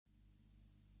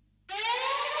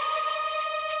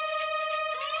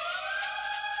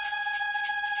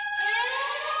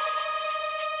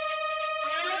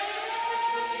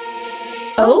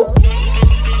Oh,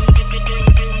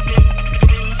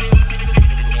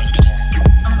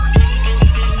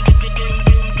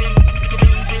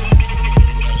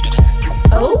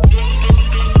 oh,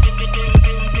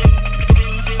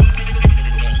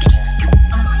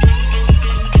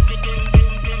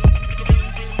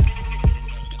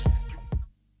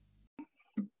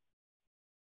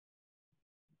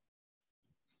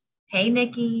 Hey,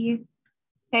 Nikki.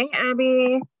 Hey,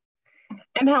 Abby.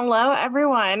 And hello,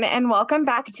 everyone. And welcome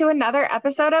back to another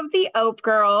episode of the Ope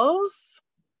Girls.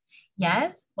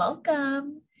 Yes,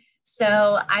 welcome.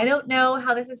 So I don't know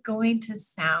how this is going to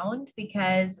sound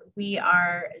because we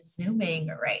are Zooming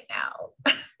right now.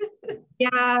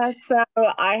 Yeah, so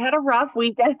I had a rough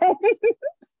weekend.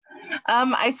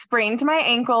 I sprained my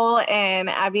ankle, and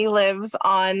Abby lives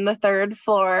on the third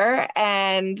floor,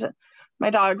 and my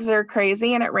dogs are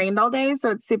crazy, and it rained all day, so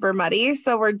it's super muddy.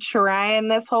 So we're trying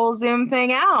this whole Zoom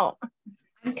thing out.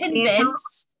 I'm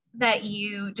convinced that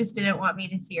you just didn't want me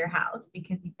to see your house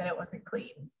because you said it wasn't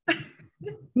clean.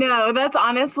 No, that's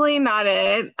honestly not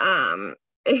it.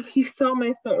 If you saw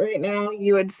my foot right now,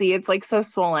 you would see it's like so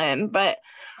swollen, but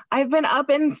I've been up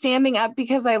and standing up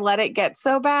because I let it get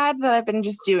so bad that I've been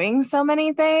just doing so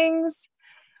many things.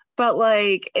 But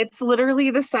like, it's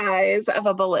literally the size of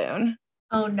a balloon.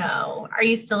 Oh no. Are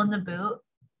you still in the boot?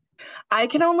 I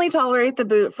can only tolerate the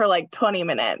boot for like 20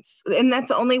 minutes, and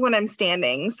that's only when I'm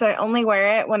standing. So I only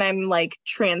wear it when I'm like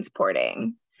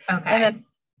transporting. Okay. And then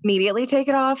immediately take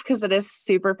it off because it is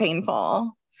super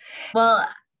painful. Well,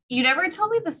 you never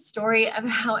told me the story of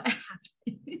how it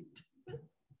happened.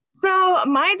 So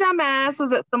my dumbass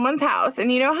was at someone's house,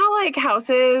 and you know how like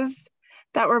houses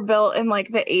that were built in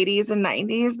like the 80s and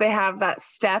 90s, they have that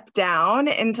step down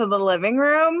into the living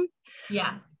room.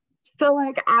 Yeah. So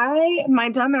like my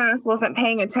dumbass wasn't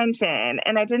paying attention,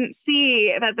 and I didn't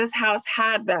see that this house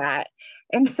had that.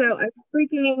 And so I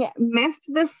freaking missed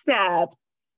the step,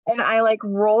 and I like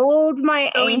rolled my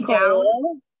Going ankle.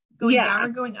 down? Going Yeah. down or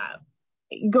going up?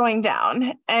 Going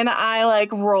down, and I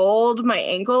like rolled my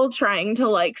ankle trying to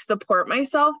like support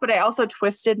myself, but I also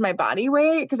twisted my body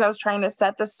weight because I was trying to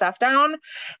set the stuff down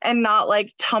and not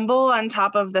like tumble on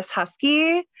top of this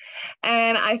husky,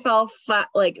 and I fell flat,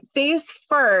 like face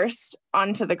first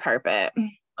onto the carpet.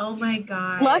 Oh my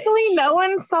God. Luckily, no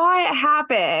one saw it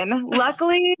happen.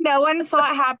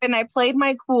 I played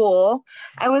my cool.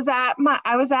 I was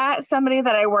at somebody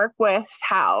that I work with's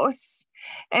house.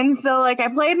 And so like I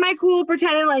played my cool,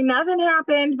 pretending like nothing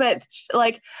happened, but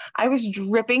like I was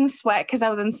dripping sweat because I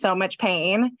was in so much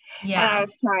pain. Yeah. And I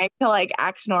was trying to like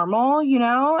act normal, you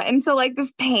know? And so like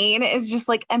this pain is just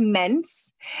like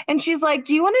immense. And she's like,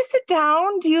 "Do you want to sit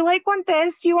down? Do you like want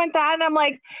this? Do you want that?" And I'm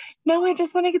like, "No, I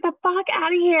just want to get the fuck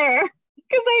out of here."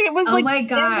 Because I was oh like, my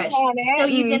gosh. So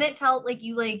you and didn't tell, like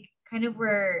you like kind of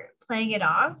were playing it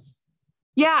off?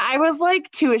 yeah, I was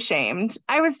like too ashamed.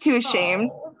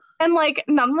 Oh. And like,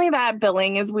 not only that,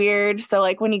 billing is weird. So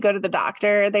like when you go to the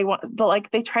doctor, they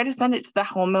try to send it to the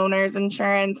homeowner's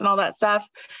insurance and all that stuff.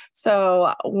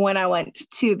 So when I went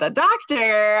to the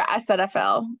doctor, I said I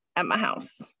fell at my house.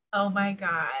 Oh my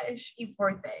gosh, you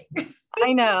poor thing.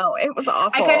 I know, it was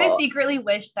awful. I kind of secretly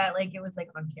wish that like it was like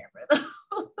on camera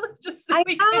though. Just so I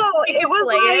we know, could it was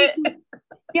play like, it.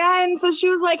 yeah. And so she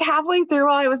was like halfway through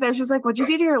while I was there, she was like, "What'd you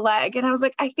do to your leg?" And I was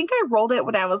like, "I think I rolled it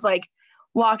when I was like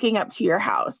walking up to your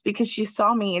house," because she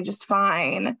saw me just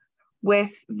fine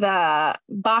with the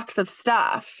box of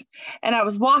stuff. And I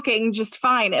was walking just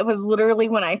fine. It was literally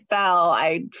when I fell,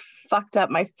 I fucked up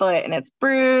my foot and it's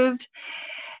bruised.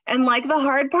 And like the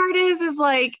hard part is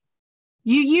like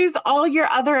you use all your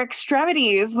other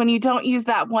extremities when you don't use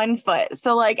that one foot.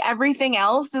 So like everything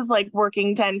else is like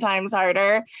working 10 times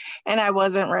harder. And I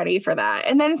wasn't ready for that.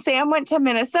 And then Sam went to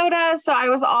Minnesota. So I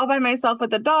was all by myself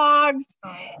with the dogs.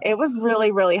 It was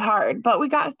really, really hard, but we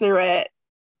got through it.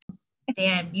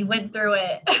 Damn, you went through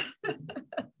it.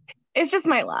 It's just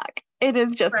my luck. It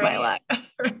is just my luck.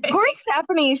 Right. Poor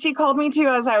Stephanie, she called me too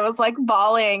as I was like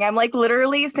bawling. I'm like,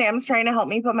 literally, Sam's trying to help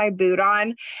me put my boot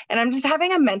on, and I'm just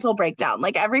having a mental breakdown.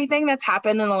 Like everything that's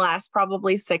happened in the last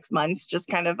probably 6 months just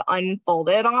kind of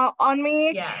unfolded on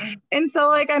me. Yeah. And so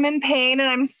like I'm in pain and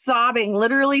I'm sobbing,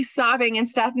 literally sobbing. And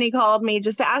Stephanie called me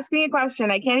just to ask me a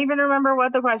question. I can't even remember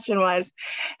what the question was.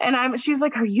 And she's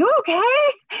like, "Are you okay?"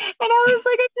 And I was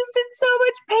like, "I'm just in so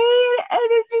much pain and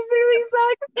it just really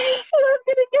sucks. And I'm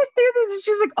gonna get through this." And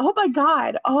she's like, "Oh my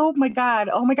God. Oh my God.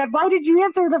 Oh my God. Why did you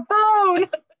answer the phone?"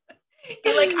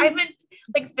 You're like, I'm in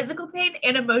like physical pain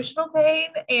and emotional pain.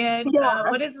 And Yeah.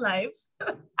 what is life?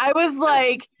 I was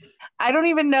like, I don't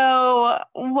even know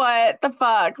what the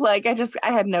fuck. Like, I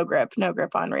had no grip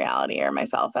on reality or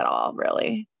myself at all,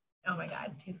 really. Oh my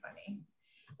God, too funny.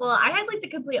 Well, I had like the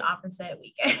complete opposite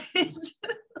weekend.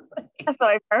 That's what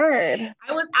I've heard.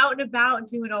 I was out and about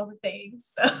doing all the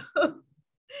things.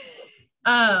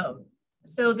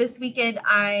 So this weekend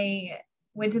I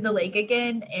went to the lake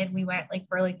again and we went like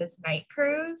for like this night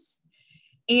cruise.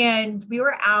 And we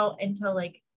were out until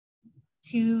like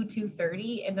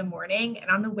 2:30 in the morning.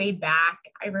 And on the way back,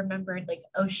 I remembered like,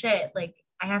 oh shit, like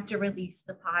I have to release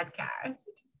the podcast.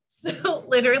 So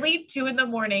literally 2 in the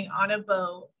morning on a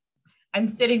boat, I'm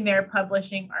sitting there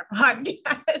publishing our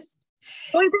podcast.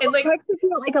 Well, and like, texted you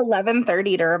at like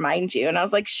 11:30 to remind you. And I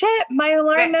was like, shit, my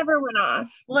alarm never went off.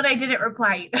 Well, and I didn't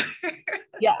reply either.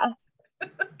 Yeah.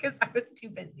 Because I was too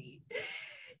busy.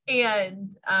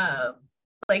 And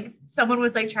like someone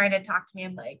was like trying to talk to me.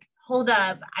 I'm like, hold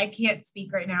up, I can't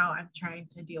speak right now. I'm trying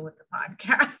to deal with the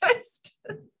podcast.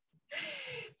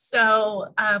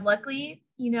 So luckily,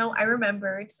 you know, I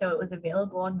remembered. So it was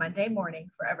available on Monday morning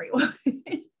for everyone.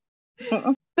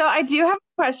 So I do have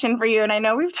a question for you. And I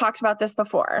know we've talked about this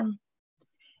before.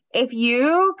 If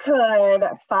you could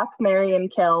fuck, marry,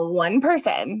 and kill one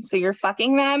person, so you're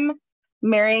fucking them,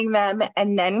 marrying them,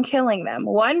 and then killing them,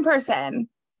 one person,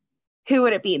 who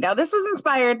would it be? Now, this was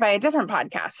inspired by a different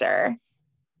podcaster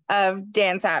of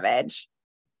Dan Savage.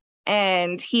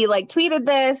 And he like tweeted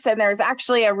this, and there's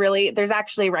actually a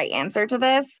right answer to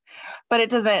this, but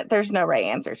there's no right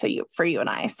answer for you and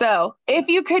I. So if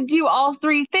you could do all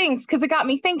three things, because it got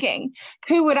me thinking,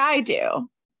 who would I do?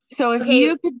 So if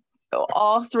you could do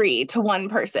all three to one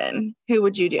person, who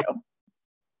would you do?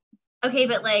 Okay,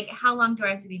 but like, how long do I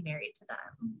have to be married to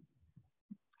them?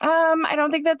 I don't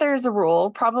think that there's a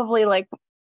rule. Probably like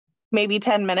maybe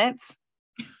 10 minutes.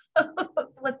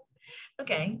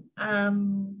 Okay.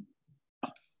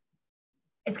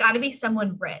 It's got to be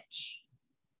someone rich.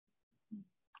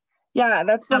 Yeah,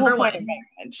 that's the Number whole point one. of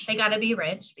marriage. They got to be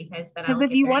rich because then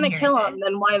if you want to kill them,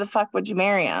 then why the fuck would you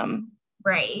marry them?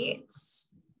 Right.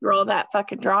 For all that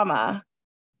fucking drama.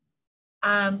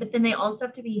 But then they also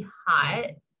have to be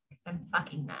hot because I'm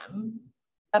fucking them.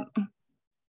 Yep.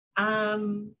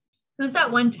 Who's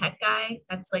that one tech guy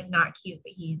that's like not cute,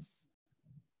 but he's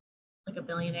like a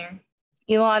billionaire?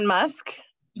 Elon Musk.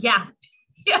 Yeah.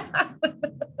 Yeah.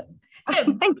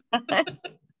 Him. Oh my God.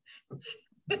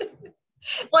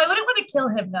 Well, I wouldn't want to kill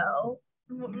him though.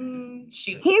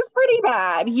 Shoot. He's pretty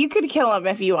bad. You could kill him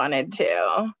if you wanted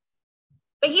to.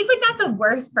 But he's like not the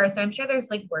worst person. I'm sure there's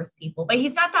like worse people, but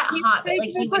he's not that hot. But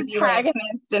like he would be like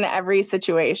in every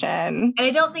situation. And I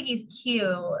don't think he's cute.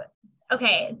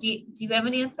 Okay. Do you have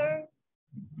an answer?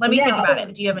 Let me think about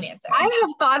it. Do you have an answer? I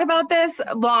have thought about this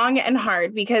long and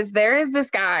hard because there is this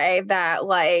guy that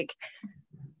like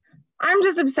I'm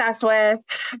just obsessed with,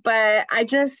 but I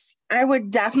would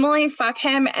definitely fuck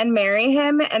him and marry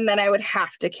him, and then I would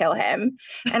have to kill him.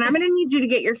 And I'm going to need you to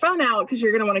get your phone out because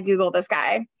you're going to want to Google this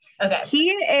guy. Okay. He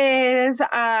is,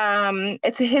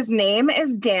 his name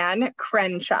is Dan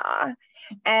Crenshaw,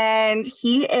 and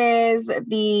he is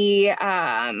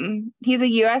he's a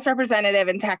U.S. representative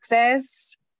in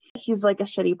Texas. He's like a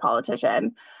shitty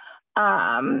politician.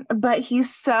 But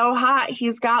he's so hot.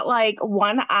 He's got like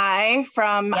one eye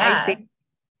from I think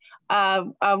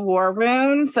a war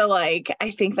wound. So like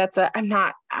I think I'm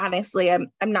not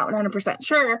 100%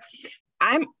 sure.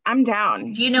 I'm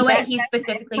down. Do you know what he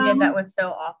specifically did that was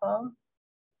so awful?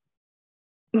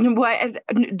 What,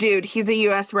 dude, he's a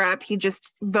US rep. He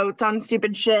just votes on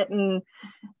stupid shit and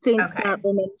thinks that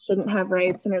women shouldn't have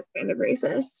rights and is kind of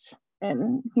racist.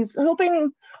 And he's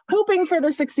hoping for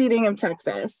the succeeding of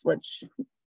Texas, which.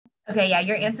 Okay, yeah,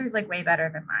 your answer is like way better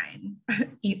than mine.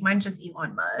 Mine's just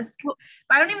Elon Musk. But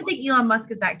I don't even think Elon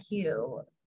Musk is that cute,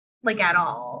 like at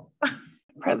all.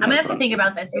 I'm gonna have to think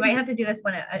about this. We might have to do this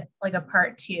one like a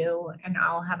part 2, and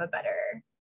I'll have a better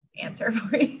answer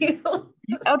for you.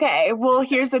 Okay, well,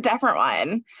 here's a different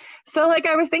one. So like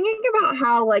I was thinking about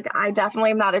how like I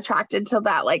definitely am not attracted to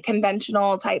that like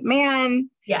conventional type man.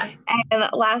 Yeah. And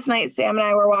last night Sam and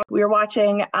I were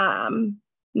watching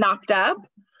Knocked Up.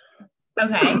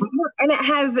 Okay. And it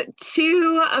has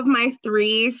 2 of my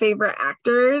 3 favorite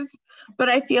actors, but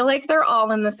I feel like they're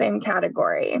all in the same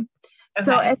category. Okay.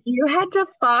 So if you had to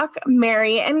fuck,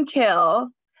 marry, and kill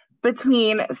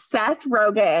between Seth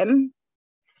Rogen,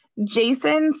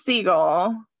 Jason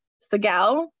Segel. Okay,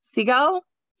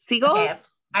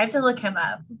 I have to look him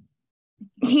up.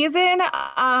 He's in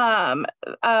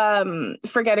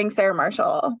Forgetting Sarah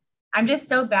Marshall. I'm just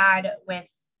so bad with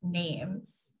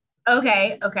names.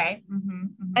 Okay. Mm-hmm,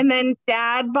 mm-hmm. And then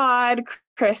dad bod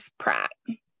Chris Pratt.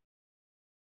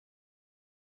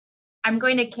 I'm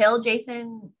going to kill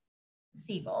Jason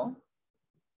Segel.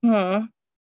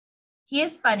 He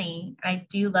is funny. I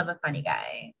do love a funny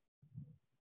guy.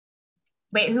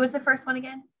 Wait, who was the first one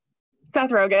again? Seth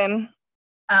Rogen.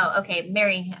 Oh, okay.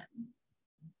 Marrying him.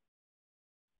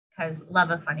 Because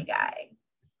love a funny guy.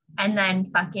 And then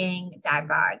fucking dad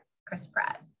bod, Chris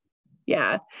Pratt.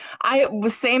 Yeah. I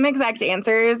was same exact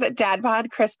answers. Dad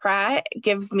bod, Chris Pratt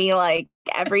gives me like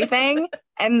everything.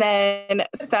 And then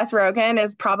Seth Rogen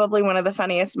is probably one of the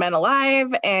funniest men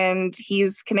alive, and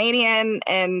he's Canadian,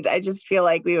 and I just feel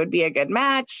like we would be a good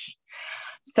match.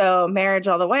 So marriage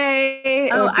all the way.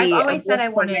 It Oh, would be I've always said I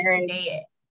blissful wanted to marriage. date.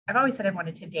 I've always said I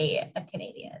wanted to date a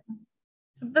Canadian.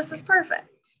 So this is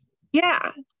perfect.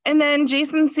 Yeah. And then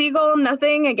Jason Segel,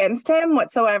 nothing against him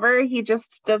whatsoever. He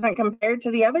just doesn't compare to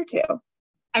the other two.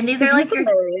 And these are like He's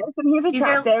hilarious and he's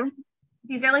attractive.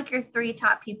 These are like your three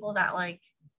top people that like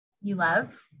you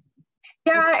love.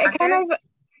 Yeah, it kind of.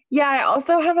 Yeah, I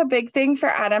also have a big thing for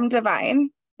Adam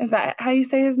Devine. Is that how you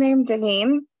say his name?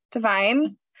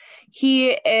 Devine.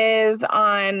 He is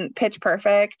on Pitch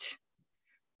Perfect.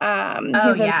 He's in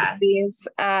movies.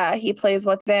 He plays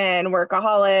What's in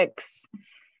Workaholics.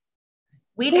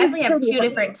 We definitely have two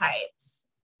different types.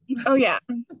 Oh yeah,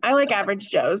 I like average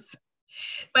Joes.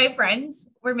 My friends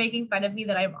were making fun of me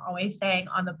that I'm always saying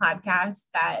on the podcast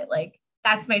that like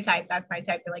that's my type. That's my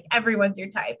type. They're like, everyone's your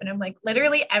type. And I'm like,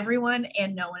 literally everyone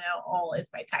and no one at all is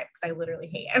my type because I literally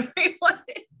hate everyone.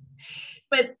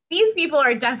 But these people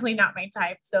are definitely not my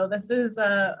type. So this is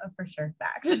a for sure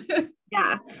fact.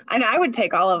 Yeah. And I would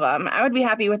take all of them. I would be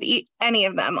happy with any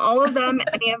of them, all of them,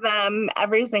 any of them,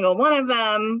 every single one of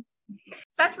them.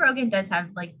 Seth Rogen does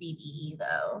have like BDE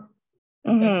though.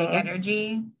 Big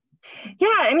energy.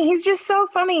 Yeah, and he's just so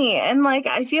funny. And like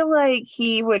I feel like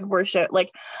he would worship,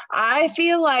 like I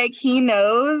feel like he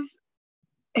knows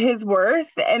his worth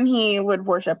and he would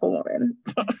worship a woman.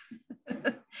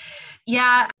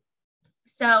 Yeah.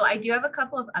 So I do have a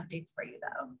couple of updates for you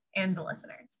though, and the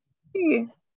listeners.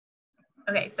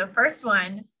 Okay, so first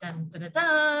one, dun, dun, dun,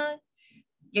 dun.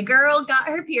 Your girl got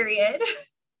her period.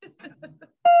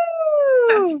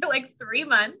 After like 3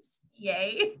 months.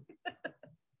 Yay.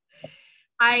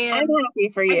 I'm happy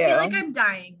for you. I feel like I'm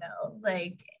dying though.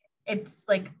 Like it's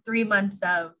like 3 months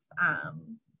of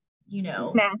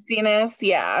nastiness.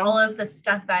 Yeah. All of the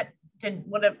stuff that didn't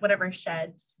whatever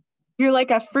sheds. You're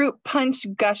like a fruit punch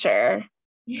gusher.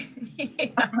 Yeah.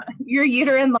 Your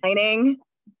uterine lining.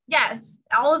 Yes.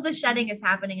 All of the shedding is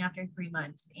happening after 3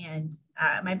 months, and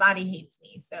my body hates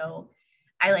me. So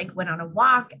I like went on a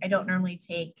walk. I don't normally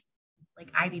take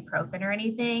like ibuprofen or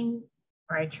anything,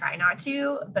 or I try not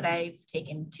to, but I've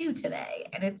taken 2 today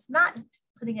and it's not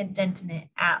putting a dent in it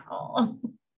at all.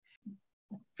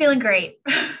 Feeling great.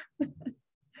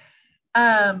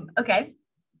 Okay.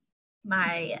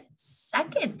 My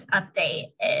second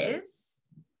update is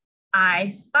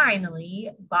I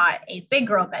finally bought a big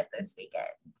girl bed this weekend.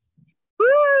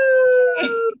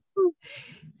 Woo!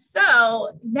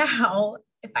 So now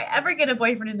if I ever get a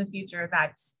boyfriend in the future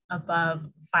that's above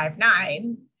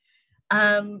 5'9",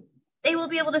 they will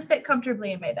be able to fit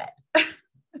comfortably in my bed.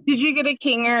 Did you get a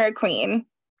king or a queen?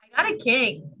 I got a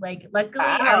king. Like luckily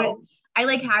wow. I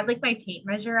like had like my tape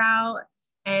measure out,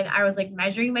 and I was like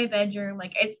measuring my bedroom.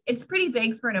 Like it's pretty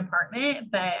big for an apartment,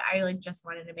 but I like just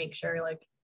wanted to make sure like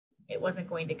it wasn't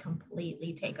going to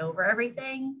completely take over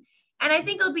everything. And I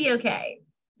think it'll be okay.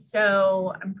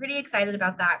 So I'm pretty excited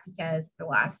about that because for the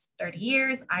last 30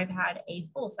 years, I've had a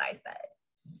full-size bed.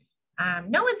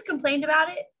 No one's complained about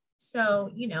it.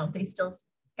 So,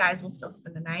 guys will still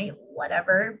spend the night,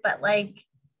 whatever. But like,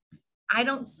 I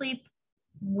don't sleep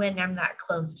when I'm that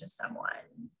close to someone.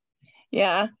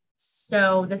 Yeah.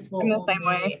 So this will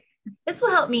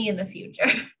help me in the future.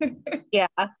 Yeah.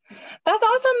 That's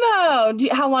awesome though.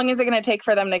 How long is it going to take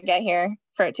for them to get here?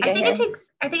 I think it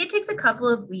takes a couple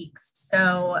of weeks.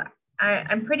 So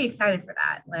I'm pretty excited for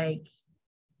that. Like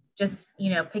just,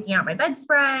 picking out my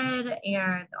bedspread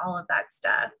and all of that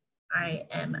stuff. I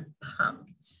am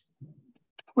pumped.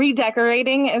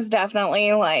 Redecorating is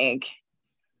definitely like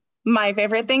my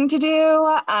favorite thing to do.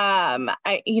 All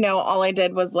I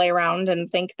did was lay around and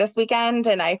think this weekend.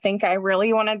 And I think I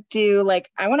really want to do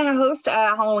I want to host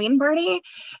a Halloween party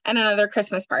and another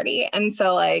Christmas party. And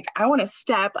so I want to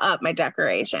step up my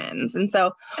decorations. And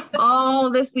so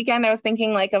all this weekend I was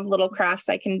thinking of little crafts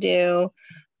I can do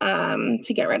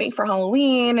to get ready for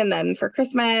Halloween and then for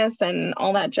Christmas and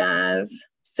all that jazz.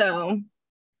 So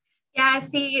yeah,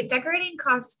 see, decorating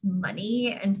costs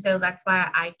money. And so that's why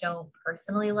I don't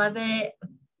personally love it.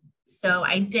 So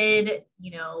I did,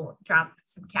 drop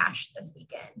some cash this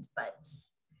weekend, but,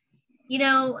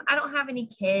 I don't have any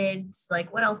kids.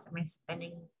 Like, what else am I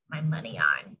spending my money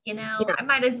on? Yeah. I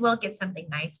might as well get something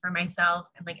nice for myself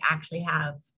and actually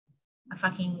have a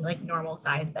fucking normal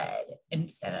size bed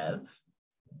instead of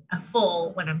a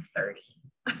full when I'm 30.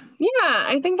 Yeah,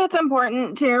 I think that's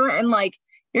important too. And like,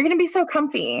 you're going to be so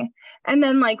comfy. And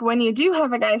then like, when you do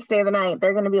have a guy stay the night,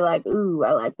 they're going to be like, ooh,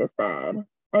 I like this bed.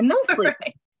 And they'll sleep.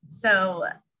 Right. So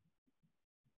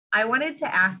I wanted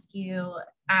to ask you,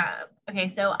 okay,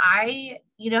 so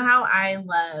you know how I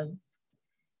love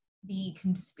the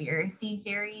conspiracy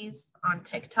theories on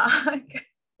TikTok?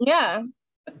 Yeah.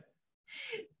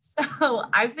 So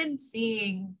I've been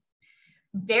seeing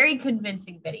very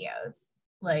convincing videos,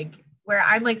 like where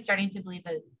I'm like starting to believe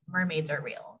that mermaids are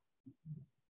real.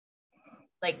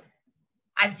 Like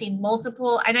I've seen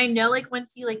multiple, and I know like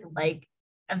once you like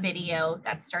a video,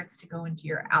 that starts to go into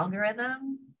your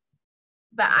algorithm.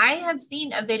 But I have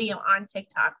seen a video on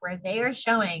TikTok where they are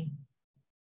showing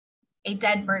a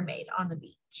dead mermaid on the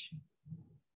beach.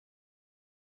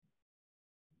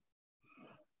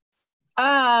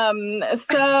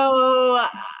 So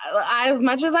as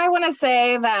much as I want to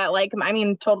say that, like, I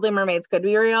mean, totally mermaids could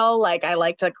be real, like, I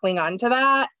like to cling on to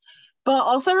that. But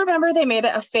also remember they made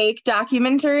it a fake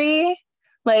documentary,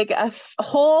 like a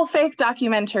whole fake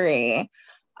documentary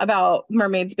about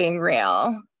mermaids being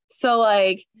real. So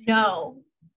like, No.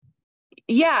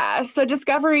 yeah, so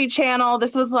Discovery Channel,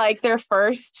 this was like their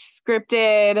first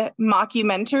scripted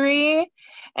mockumentary,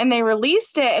 and they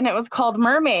released it, and it was called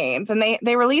Mermaids, and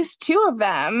they released 2 of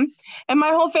them, and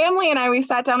my whole family and I, we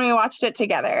sat down and we watched it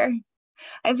together.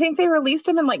 I think they released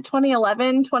them in like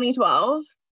 2011, 2012.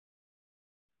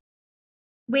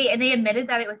 Wait, and they admitted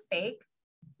that it was fake?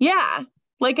 Yeah,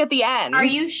 like at the end. Are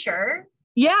you sure?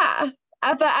 Yeah,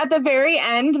 at the very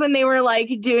end when they were like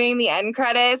doing the end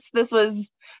credits, this was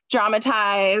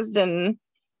dramatized and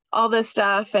all this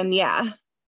stuff, and yeah.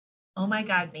 Oh my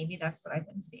God, maybe that's what I've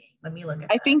been seeing. Let me look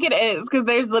at I think it is, because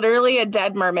there's literally a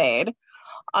dead mermaid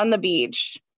on the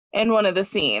beach in one of the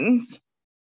scenes.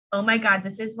 Oh my God,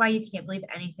 this is why you can't believe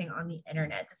anything on the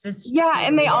internet. This is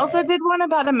and they also it. did one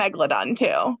about a megalodon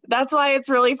too. That's why it's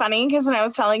really funny, because when I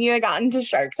was telling you I got into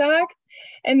Shark Talk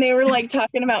and they were like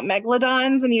talking about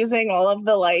megalodons and using all of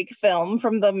the like film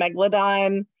from the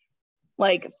megalodon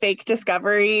like fake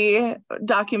Discovery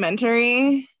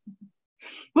documentary,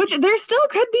 which there still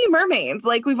could be mermaids.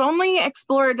 Like, we've only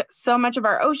explored so much of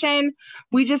our ocean.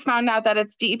 We just found out that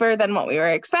it's deeper than what we were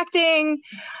expecting.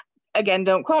 Again,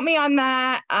 don't quote me on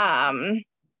that.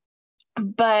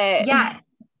 But yeah,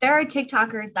 there are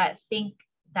TikTokers that think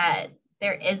that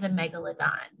there is a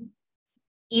megalodon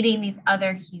eating these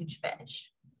other huge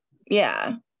fish.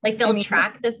 Yeah. Like they'll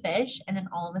track the fish and then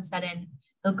all of a sudden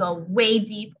they'll go way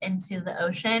deep into the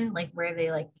ocean, like where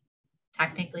they like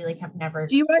technically like have never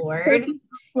explored.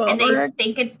 And they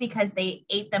think it's because they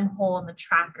ate them whole and the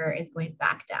tracker is going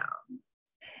back down.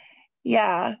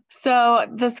 Yeah. So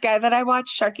this guy that I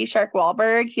watched, Sharky Shark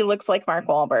Wahlberg, he looks like Mark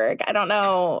Wahlberg. I don't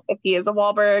know if he is a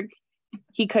Wahlberg.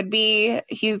 He could be.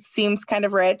 He seems kind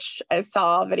of rich. I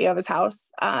saw a video of his house.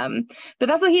 But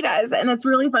that's what he does. And it's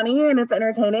really funny and it's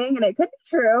entertaining and it could be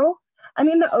true. I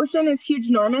mean, the ocean is huge,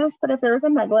 enormous, but if there was a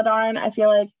megalodon, I feel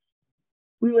like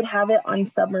we would have it on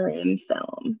submarine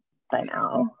film by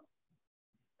now.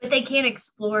 But they can't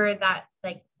explore that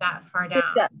like that far down.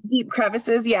 Deep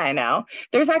crevices. Yeah, I know.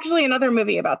 There's actually another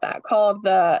movie about that called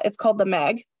The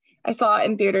Meg. I saw it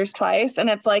in theaters twice, and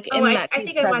it's like I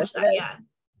think I watched that.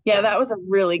 Yeah, that was a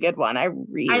really good one. I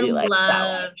liked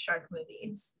that one. Shark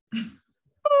movies.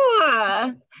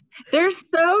 Yeah, they're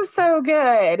so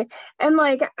good. And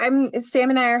like Sam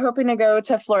and I are hoping to go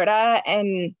to Florida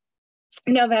in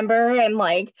November, and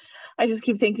like I just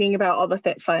keep thinking about all the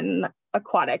fun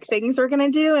aquatic things we're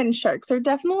gonna do, and sharks are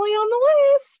definitely on the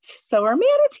list. So are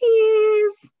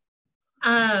manatees.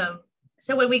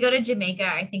 So when we go to Jamaica,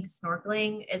 I think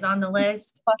snorkeling is on the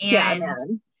list. And yeah,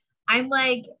 man. I'm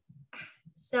like,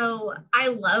 so I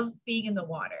love being in the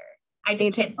water. I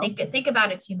just can't think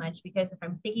about it too much, because if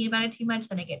I'm thinking about it too much,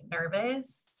 then I get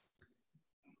nervous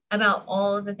about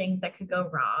all of the things that could go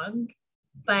wrong.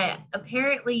 But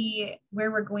apparently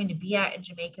where we're going to be at in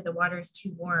Jamaica, the water is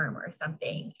too warm or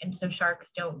something. And so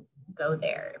sharks don't go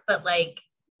there. But like,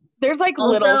 there's like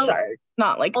also, little sharks,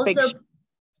 not like big sharks.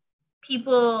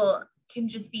 People can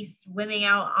just be swimming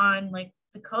out on like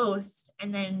the coast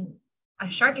and then a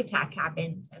shark attack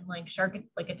happens, and like shark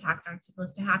like attacks aren't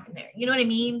supposed to happen there. You know what I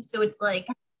mean? So it's like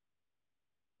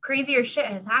crazier shit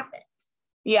has happened.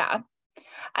 Yeah.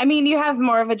 I mean, you have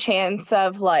more of a chance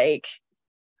of like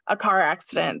a car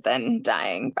accident than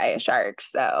dying by a shark.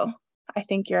 So I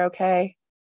think you're okay.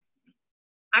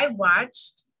 I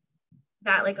watched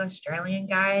that like Australian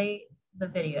guy, the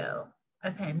video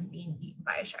of him being eaten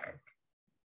by a shark.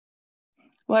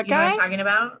 What guy? You know what I'm talking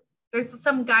about? There's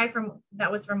some guy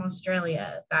that was from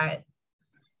Australia that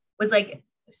was like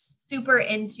super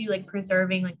into like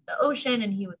preserving like the ocean,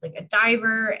 and he was like a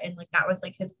diver, and like that was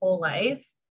like his whole life.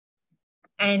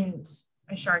 And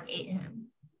a shark ate him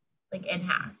like in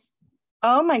half.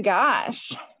 Oh my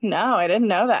gosh. No, I didn't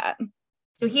know that.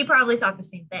 So he probably thought the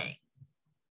same thing.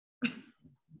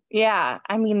 Yeah.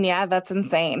 I mean, yeah, that's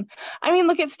insane. I mean,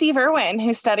 look at Steve Irwin,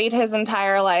 who studied his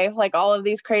entire life, like all of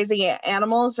these crazy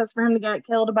animals, just for him to get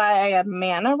killed by a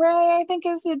manta ray, I think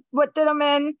is what did him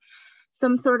in.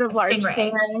 Some sort of large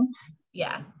stingray.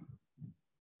 Yeah.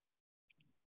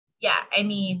 Yeah. I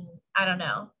mean, I don't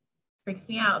know. Freaks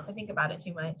me out if I think about it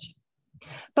too much.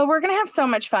 But we're going to have so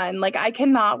much fun. Like, I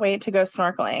cannot wait to go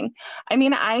snorkeling. I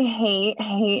mean, I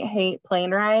hate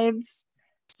plane rides.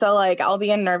 So, like, I'll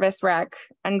be a nervous wreck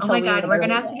until oh my God, we're going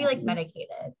to have to be, like,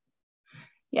 medicated.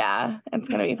 Yeah, it's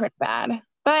going to be pretty bad.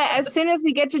 But as soon as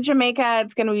we get to Jamaica,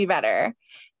 it's going to be better.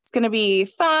 It's going to be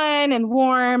fun and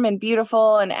warm and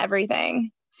beautiful and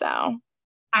everything. So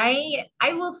I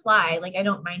will fly. Like, I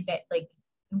don't mind it. Like,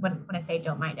 when I say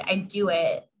don't mind it, I do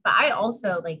it. But I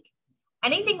also, like,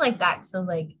 anything like that. So,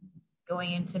 like,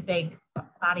 going into big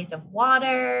bodies of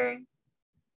water,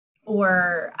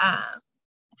 or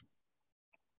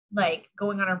like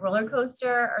going on a roller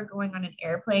coaster or going on an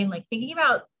airplane, like thinking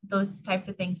about those types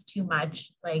of things too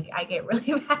much, like I get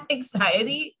really bad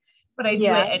anxiety, but I do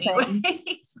it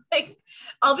anyways. Like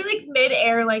I'll be like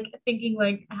mid-air, like thinking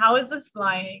like, how is this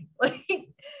flying? Like,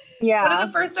 yeah. One of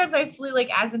the first times I flew, like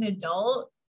as an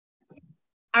adult,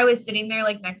 I was sitting there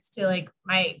like next to like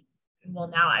my, well,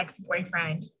 now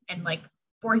ex-boyfriend, and like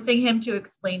forcing him to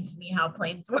explain to me how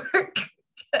planes work.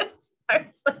 Because I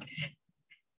was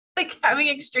like having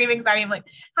extreme anxiety. I'm like,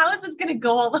 how is this going to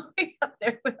go all the way up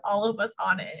there with all of us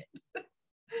on it?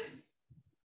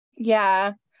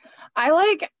 Yeah. I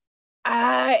like,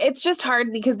 it's just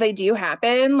hard because they do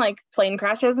happen, like plane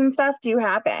crashes and stuff do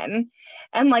happen.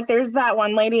 And like, there's that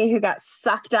one lady who got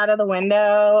sucked out of the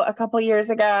window a couple years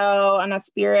ago on a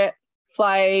Spirit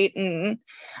flight. And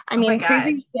I mean,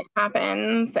 crazy shit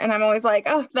happens. And I'm always like,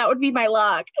 oh, that would be my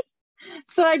luck.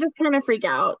 So I just kind of freak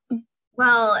out.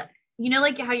 Well, you know,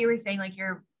 like how you were saying, like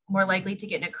you're more likely to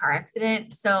get in a car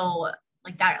accident. So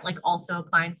like that, like also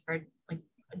applies for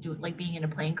like being in a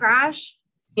plane crash.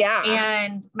 Yeah.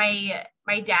 And my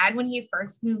dad, when he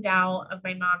first moved out of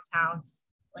my mom's house,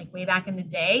 like way back in the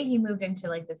day, he moved into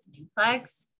like this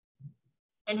duplex,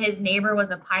 and his neighbor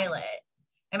was a pilot.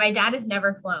 And my dad has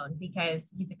never flown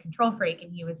because he's a control freak.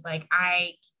 And he was like,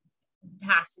 I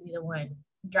have to be the one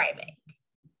driving.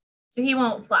 So he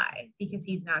won't fly because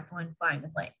he's not the one flying the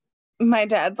plane. My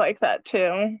dad's like that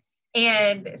too.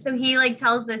 And so he like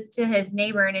tells this to his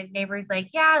neighbor, and his neighbor's like,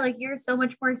 yeah, like you're so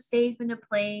much more safe in a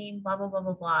plane, blah, blah, blah,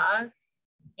 blah, blah.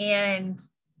 And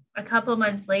a couple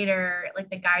months later, like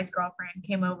the guy's girlfriend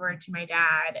came over to my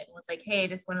dad and was like, hey, I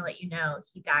just want to let you know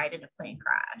he died in a plane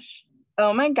crash.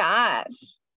 Oh my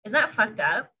gosh. Is that fucked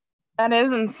up? That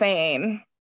is insane.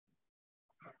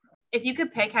 If you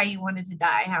could pick how you wanted to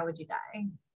die, how would you die?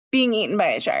 Being eaten by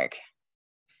a shark.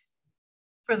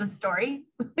 For the story?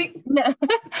 No.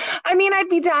 I mean, I'd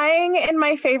be dying in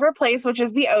my favorite place, which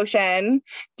is the ocean,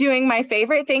 doing my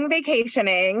favorite thing,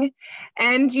 vacationing.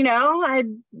 And, you know, I'd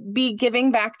be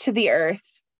giving back to the earth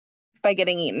by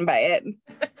getting eaten by it.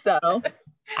 So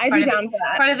I'd be down for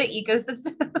that. Part of the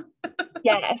ecosystem.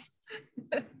 Yes.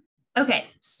 Okay.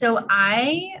 So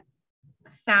I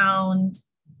found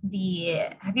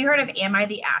have you heard of Am I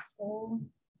the Asshole?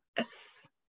 Yes.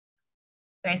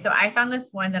 Okay, so I found this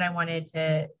one that I wanted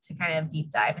to kind of deep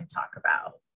dive and talk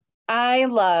about. I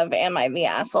love Am I the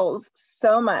Assholes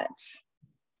so much.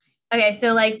 Okay,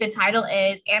 so like the title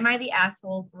is Am I the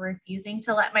Asshole for refusing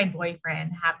to let my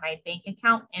boyfriend have my bank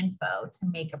account info to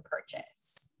make a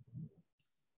purchase?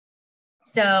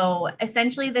 So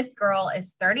essentially this girl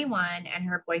is 31 and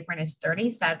her boyfriend is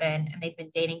 37, and they've been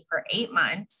dating for 8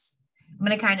 months. I'm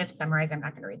going to kind of summarize. I'm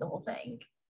not going to read the whole thing.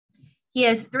 He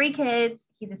has 3 kids.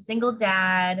 He's a single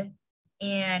dad,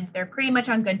 and they're pretty much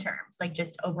on good terms, like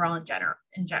just overall in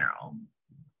general.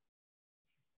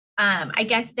 I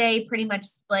guess they pretty much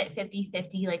split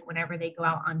 50-50, like whenever they go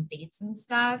out on dates and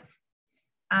stuff.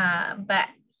 But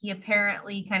he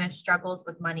apparently kind of struggles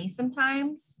with money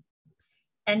sometimes.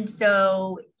 And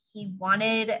so he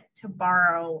wanted to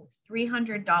borrow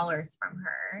 $300 from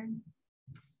her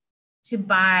to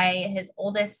buy his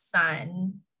oldest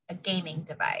son a gaming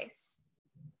device.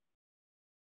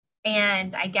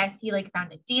 And I guess he like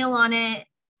found a deal on it,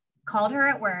 called her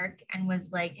at work and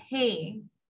was like, hey,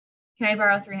 can I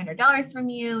borrow $300 from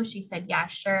you? She said, yeah,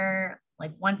 sure.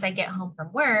 Like once I get home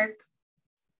from work,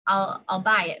 I'll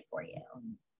buy it for you.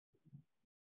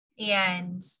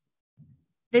 And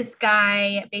this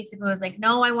guy basically was like,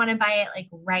 no, I want to buy it like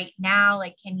right now.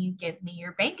 Like, can you give me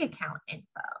your bank account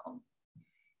info?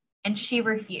 And she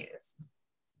refused.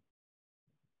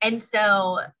 And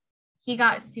so he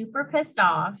got super pissed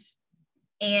off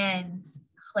and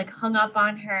like hung up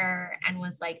on her and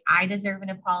was like, I deserve an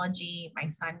apology. My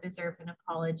son deserves an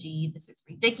apology. This is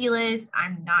ridiculous.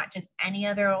 I'm not just any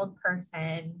other old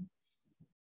person.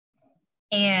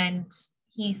 And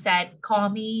he said, call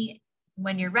me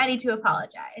when you're ready to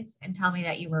apologize and tell me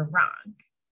that you were wrong.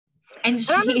 And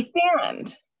I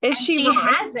understand. She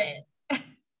hasn't.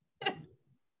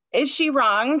 Is she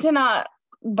wrong to not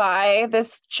buy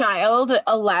this child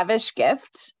a lavish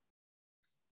gift?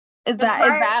 Is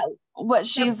that what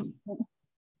she's...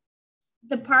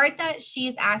 The part that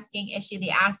she's asking, is she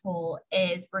the asshole,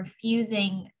 is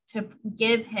refusing to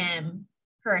give him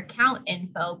her account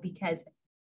info because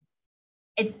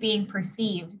it's being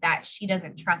perceived that she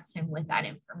doesn't trust him with that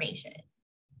information.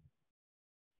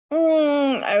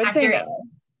 I would say no.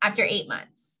 After 8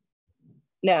 months.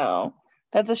 No,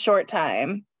 that's a short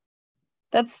time.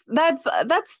 That's a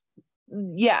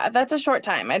short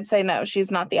time. I'd say no,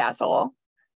 she's not the asshole.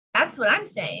 That's what I'm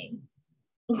saying.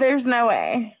 There's no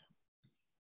way.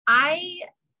 I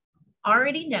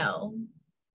already know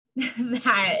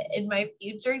that in my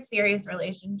future serious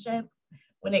relationship,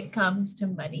 when it comes to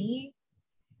money,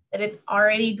 that it's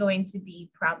already going to be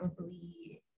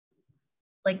probably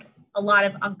like a lot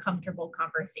of uncomfortable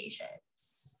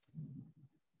conversations.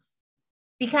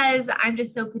 Because I'm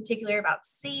just so particular about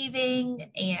saving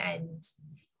and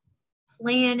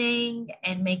planning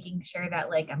and making sure that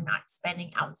like I'm not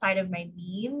spending outside of my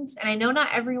means. And I know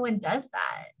not everyone does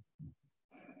that.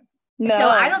 No. So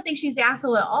I don't think she's the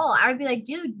asshole at all. I would be like,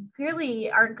 dude, you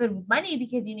clearly aren't good with money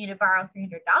because you need to borrow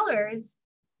 $300.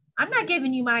 I'm not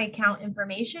giving you my account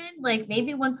information. Like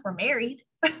maybe once we're married.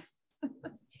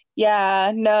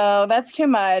 Yeah, no, that's too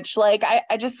much. Like,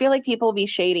 I just feel like people be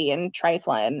shady and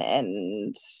trifling,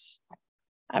 and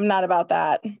I'm not about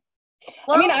that.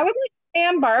 Well, I mean, I would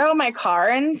like borrow my car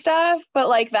and stuff, but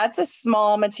like that's a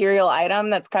small material item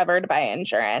that's covered by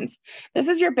insurance. This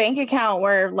is your bank account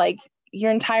where like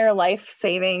your entire life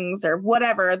savings or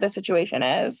whatever the situation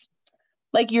is,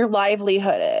 like your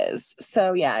livelihood is.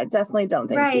 So yeah, I definitely don't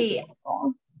think. Right.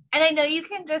 And I know you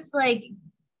can just like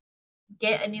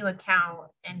get a new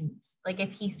account and like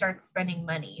if he starts spending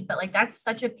money, but like that's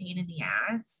such a pain in the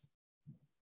ass.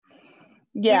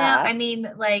 Yeah. You know? I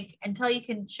mean, like until you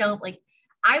can show, like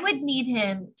I would need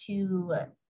him to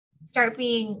start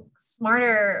being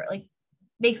smarter, like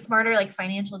make smarter like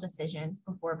financial decisions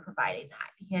before providing that,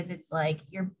 because it's like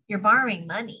you're borrowing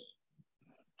money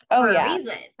for a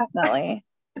reason. Definitely.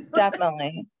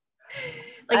 Definitely.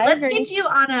 Like, let's get you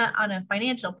on a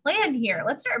financial plan here.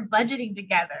 Let's start budgeting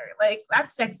together. Like,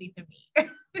 that's sexy to me.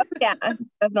 Yeah,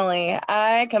 definitely.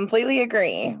 I completely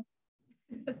agree.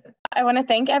 I want to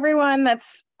thank everyone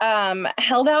that's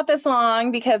held out this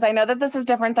long, because I know that this is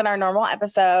different than our normal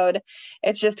episode.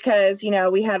 It's just because, you know,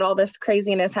 we had all this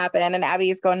craziness happen, and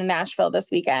Abby's going to Nashville this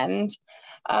weekend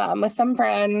with some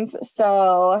friends.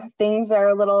 So things are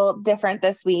a little different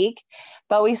this week,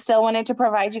 but we still wanted to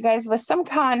provide you guys with some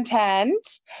content.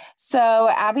 So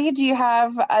Abby, do you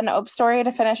have an OP story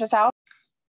to finish us out?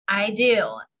 I do.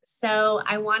 So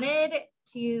I wanted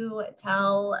to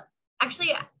tell,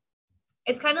 actually,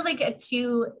 it's kind of like a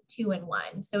two in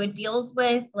one. So it deals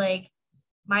with like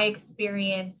my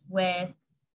experience with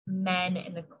men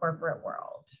in the corporate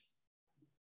world.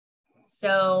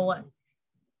 So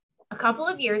a couple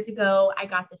of years ago, I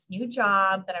got this new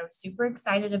job that I was super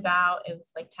excited about. It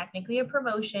was like technically a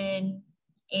promotion,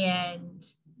 and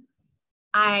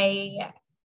I'm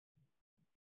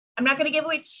not going to give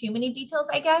away too many details,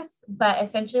 I guess, but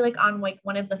essentially like on like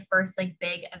one of the first like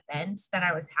big events that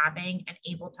I was having and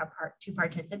able to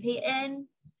participate in,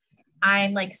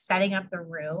 I'm like setting up the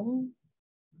room,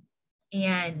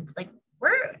 and like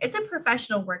it's a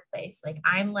professional workplace. Like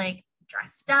I'm like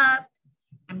dressed up,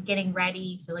 I'm getting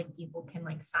ready so like people can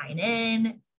like sign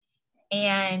in.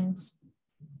 And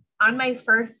on my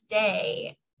first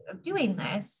day of doing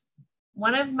this,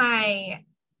 one of my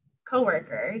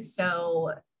coworkers,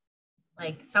 so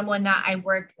like someone that I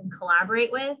work and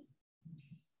collaborate with,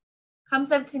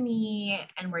 comes up to me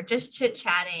and we're just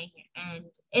chit-chatting. And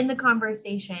in the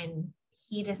conversation,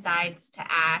 he decides to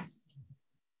ask,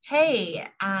 hey,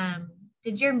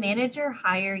 did your manager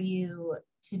hire you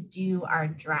to do our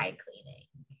dry cleaning?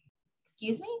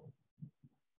 Excuse me?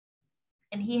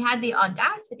 And he had the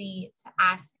audacity to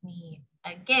ask me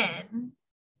again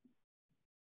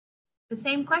the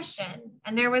same question.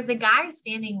 And there was a guy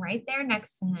standing right there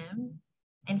next to him.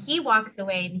 And he walks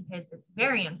away because it's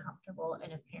very uncomfortable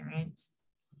and apparent.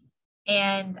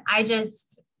 And I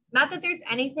just, not that there's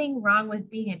anything wrong with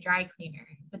being a dry cleaner,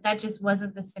 but that just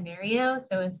wasn't the scenario.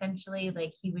 So essentially,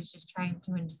 like, he was just trying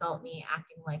to insult me,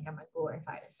 acting like I'm a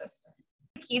glorified assistant.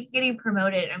 He keeps getting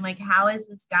promoted. I'm like, how is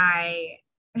this guy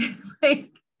like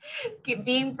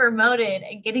being promoted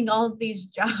and getting all of these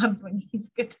jobs when he's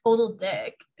a total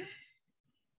dick?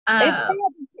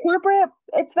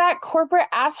 It's that corporate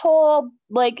asshole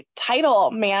like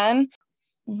title, man.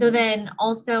 So then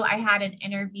also I had an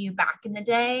interview back in the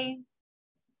day,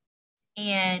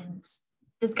 and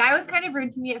this guy was kind of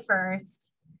rude to me at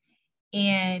first,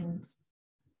 and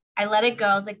I let it go.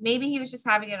 I was like, maybe he was just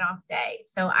having an off day.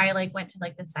 So I like went to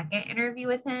like the second interview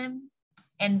with him.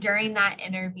 And during that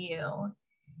interview,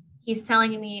 he's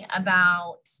telling me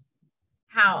about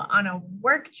how on a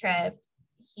work trip,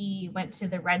 he went to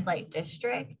the red light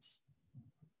district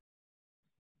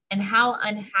and how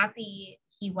unhappy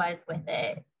he was with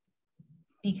it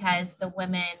because the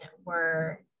women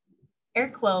were, air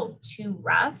quote, too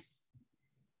rough,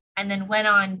 and then went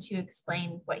on to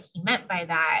explain what he meant by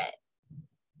that.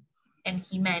 And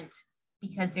he meant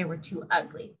because they were too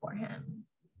ugly for him.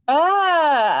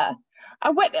 What?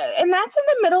 And that's in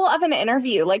the middle of an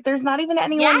interview. Like, there's not even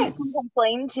anyone you can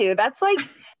complain to. That's like,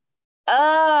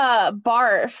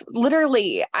 barf.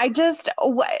 Literally. I just,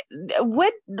 what?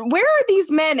 Where are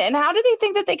these men, and how do they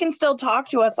think that they can still talk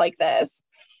to us like this?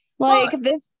 Like, well,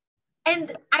 this.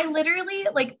 And I literally,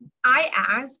 like, I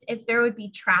asked if there would be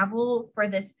travel for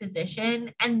this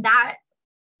position, and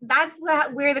that's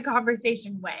where the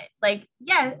conversation went. Like,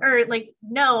 yeah, or like,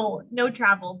 no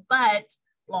travel, but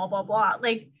blah, blah, blah.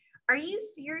 Like, are you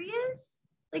serious?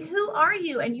 Like, who are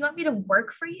you? And you want me to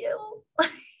work for you?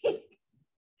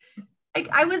 Like,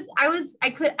 I was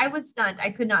stunned.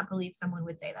 I could not believe someone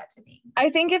would say that to me. I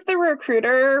think if the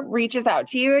recruiter reaches out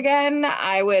to you again,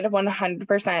 I would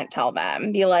 100% tell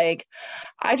them, be like,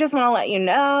 I just want to let you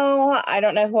know, I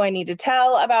don't know who I need to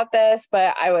tell about this,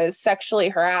 but I was sexually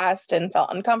harassed and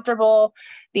felt uncomfortable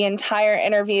the entire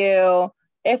interview.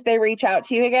 If they reach out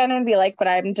to you again and be like, but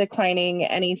I'm declining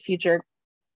any future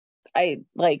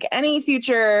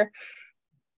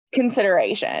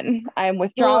consideration. I'm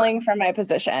withdrawing from my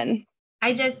position.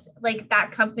 I just, like,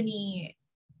 that company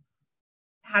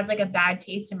has like a bad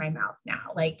taste in my mouth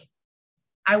now. Like,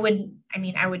 I would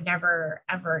never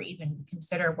ever even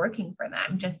consider working for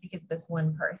them just because of this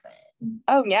one person.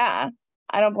 Oh yeah.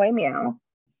 I don't blame you.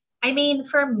 I mean,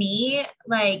 for me,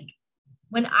 like,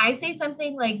 when I say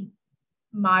something like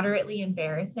moderately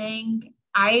embarrassing,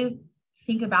 I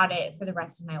think about it for the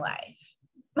rest of my life.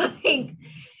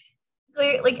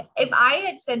 Like, if I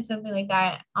had said something like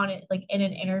that on it, like in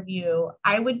an interview,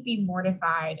 I would be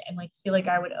mortified and like feel like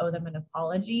I would owe them an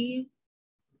apology.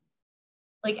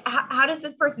 Like, how does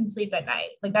this person sleep at night?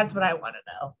 Like, that's what I want to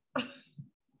know.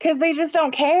 Because they just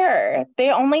don't care.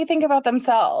 They only think about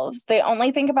themselves. They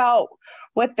only think about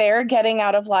what they're getting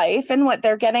out of life and what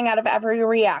they're getting out of every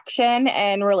reaction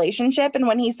and relationship. And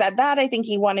when he said that, I think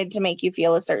he wanted to make you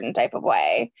feel a certain type of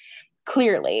way.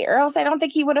 Clearly, or else I don't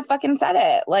think he would have fucking said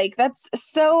it. Like, that's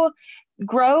so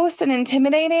gross and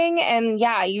intimidating. And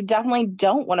yeah, you definitely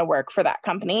don't want to work for that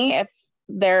company if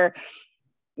their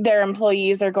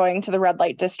employees are going to the red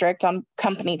light district on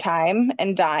company time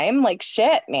and dime. Like,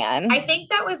 shit, man. I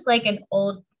think that was like an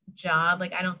old job.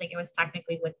 Like, I don't think it was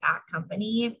technically with that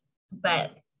company,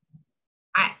 but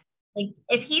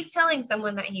if he's telling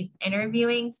someone that he's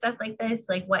interviewing stuff like this,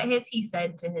 like, what has he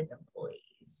said to his employees?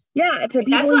 Yeah, to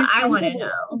people. That's what I want to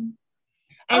know.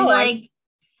 And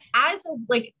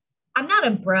I'm not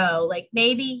a bro. Like,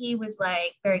 maybe he was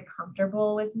like very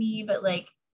comfortable with me, but like,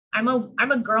 I'm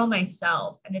a girl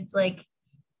myself. And it's like,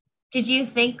 did you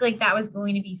think like that was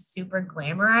going to be super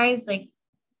glamorized? Like,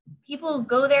 people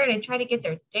go there to try to get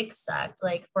their dick sucked,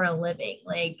 like, for a living.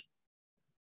 Like,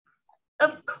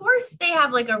 of course they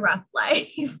have like a rough life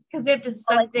because they have to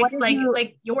suck dicks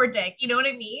like your dick. You know what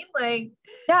I mean? Like,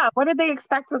 yeah, what did they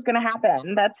expect was going to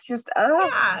happen? That's just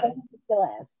yeah. So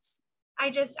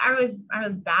ridiculous. I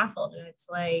was baffled, and it's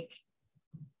like,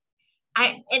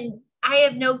 I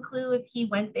have no clue if he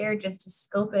went there just to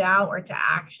scope it out or to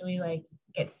actually like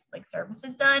get like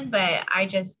services done, but I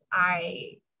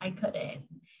couldn't.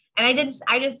 And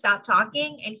I just stopped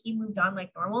talking, and he moved on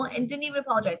like normal and didn't even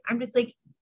apologize. I'm just like,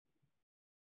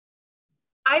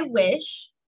 I wish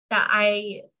that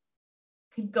I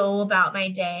could go about my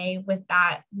day with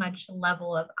that much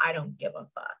level of I don't give a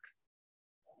fuck.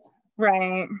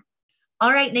 Right.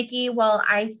 All right, Nikki. Well,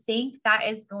 I think that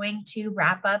is going to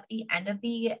wrap up the end of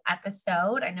the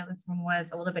episode. I know this one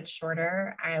was a little bit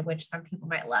shorter, which some people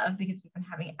might love because we've been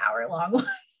having hour-long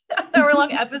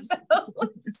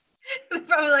episodes. They're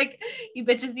probably like, you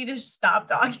bitches need to stop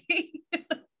talking.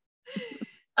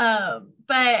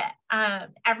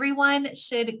 Everyone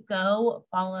should go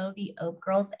follow the Ope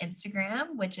Girls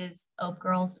Instagram, which is Ope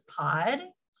Girls Pod.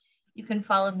 You can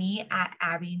follow me at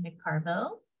Abby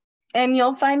McCarvo. And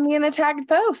you'll find me in the tagged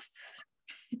posts.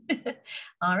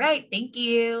 All right. Thank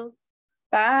you.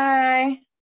 Bye.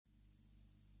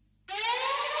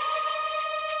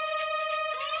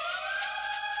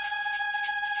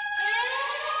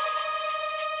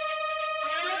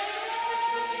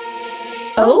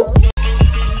 Oh.